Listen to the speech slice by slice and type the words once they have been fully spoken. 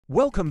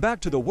Welcome back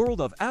to the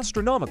world of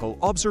astronomical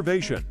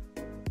observation.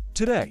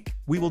 Today,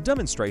 we will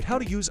demonstrate how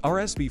to use our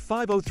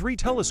SV503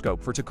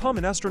 telescope for two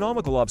common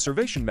astronomical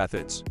observation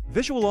methods,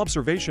 visual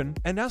observation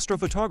and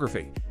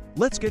astrophotography.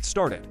 Let's get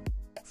started.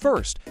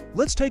 First,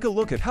 let's take a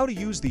look at how to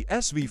use the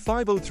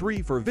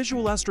SV503 for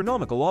visual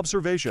astronomical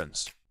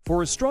observations.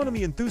 For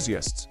astronomy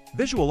enthusiasts,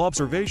 visual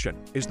observation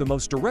is the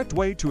most direct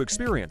way to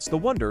experience the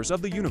wonders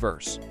of the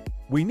universe.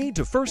 We need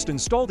to first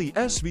install the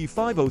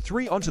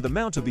SV503 onto the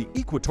mount of the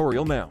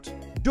equatorial mount.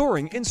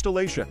 During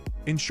installation,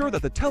 ensure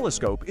that the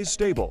telescope is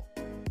stable.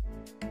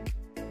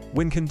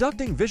 When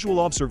conducting visual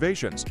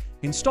observations,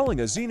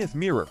 installing a zenith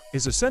mirror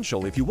is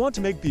essential if you want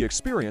to make the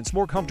experience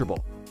more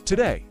comfortable.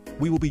 Today,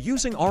 we will be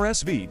using our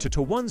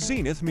SV2-1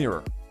 zenith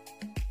mirror.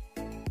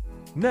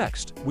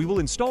 Next, we will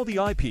install the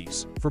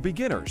eyepiece. For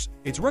beginners,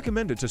 it's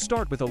recommended to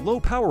start with a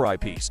low-power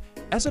eyepiece,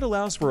 as it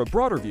allows for a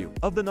broader view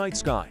of the night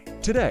sky.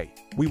 Today,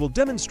 we will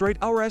demonstrate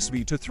our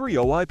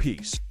SV2-3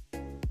 eyepiece.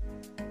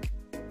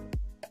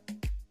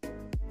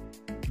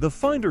 The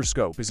finder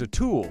scope is a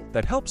tool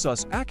that helps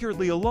us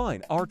accurately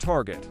align our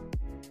target.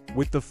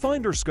 With the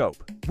finder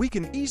scope, we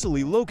can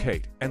easily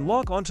locate and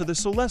lock onto the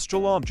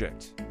celestial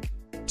object.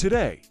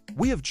 Today,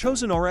 we have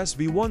chosen our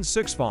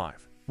SV165.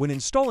 When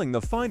installing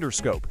the finder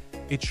scope,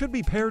 it should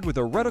be paired with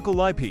a reticle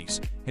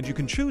eyepiece, and you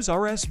can choose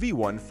our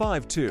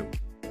SV152.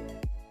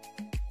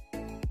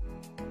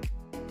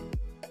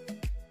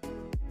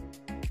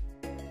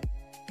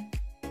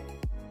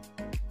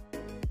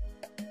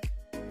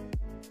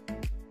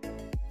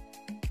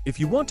 If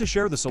you want to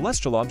share the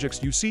celestial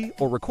objects you see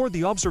or record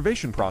the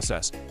observation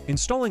process,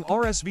 installing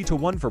our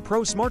SV2-1 for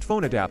Pro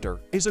smartphone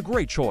adapter is a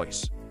great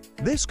choice.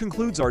 This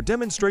concludes our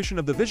demonstration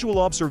of the visual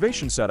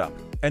observation setup,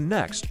 and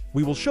next,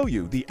 we will show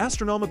you the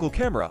astronomical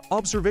camera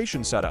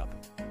observation setup.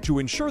 To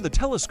ensure the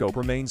telescope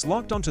remains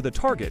locked onto the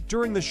target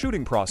during the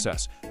shooting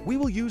process, we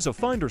will use a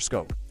finder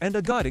scope and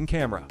a guiding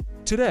camera.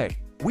 Today,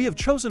 we have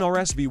chosen our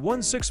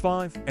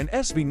SV165 and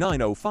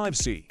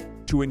SV905C.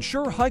 To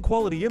ensure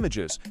high-quality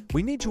images,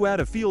 we need to add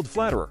a field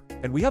flatterer,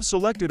 and we have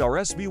selected our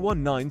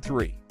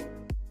SV193.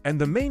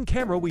 And the main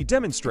camera we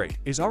demonstrate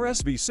is our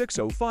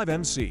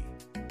SV605MC.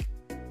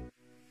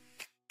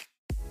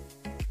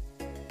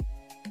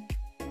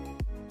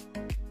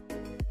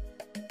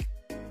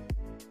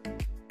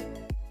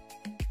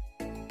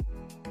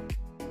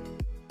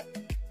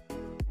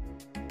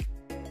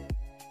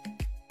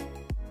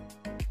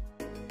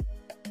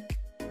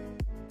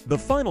 The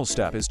final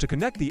step is to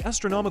connect the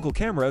astronomical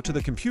camera to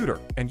the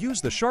computer and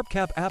use the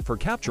SharpCap app for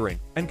capturing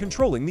and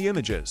controlling the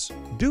images.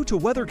 Due to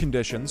weather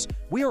conditions,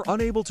 we are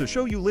unable to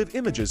show you live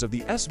images of the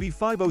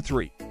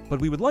SV503,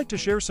 but we would like to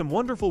share some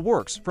wonderful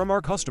works from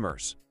our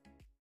customers.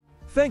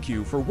 Thank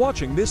you for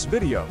watching this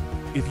video.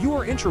 If you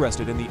are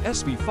interested in the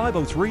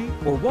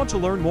SV503 or want to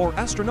learn more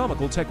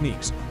astronomical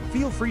techniques,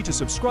 feel free to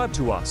subscribe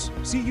to us.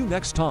 See you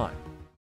next time.